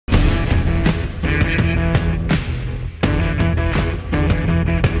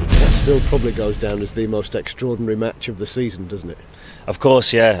still probably goes down as the most extraordinary match of the season, doesn't it? Of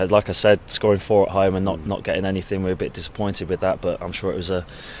course, yeah. Like I said, scoring 4 at home and not getting anything, we're a bit disappointed with that. But I'm sure it was a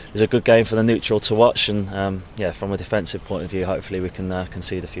good game for the neutral to watch. And yeah, from a defensive point of view, hopefully we can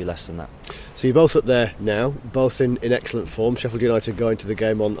concede a few less than that. So you're both up there now, both in excellent form. Sheffield United go into the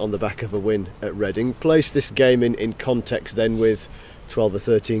game on the back of a win at Reading. Place this game in context then with 12 or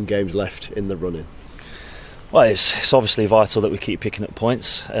 13 games left in the running. Well, it's obviously vital that we keep picking up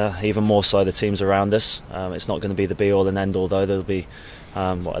points, even more so the teams around us. It's not going to be the be-all and end-all, though. There'll be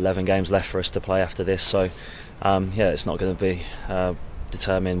 11 games left for us to play after this, so yeah, it's not going to be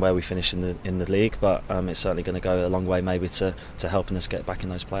determine where we finish in the league, but it's certainly going to go a long way maybe to helping us get back in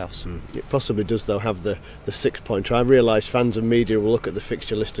those playoffs. It possibly does, though, have the 6-pointer. I realise fans and media will look at the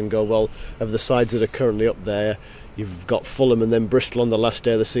fixture list and go, well, of the sides that are currently up there, you've got Fulham and then Bristol on the last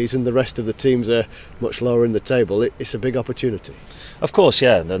day of the season. The rest of the teams are much lower in the table. It's a big opportunity. Of course,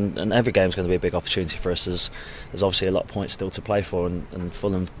 yeah, and every game's going to be a big opportunity for us. There's obviously a lot of points still to play for, and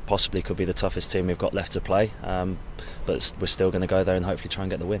Fulham possibly could be the toughest team we've got left to play. But we're still going to go there and hopefully try and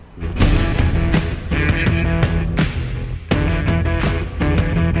get the win.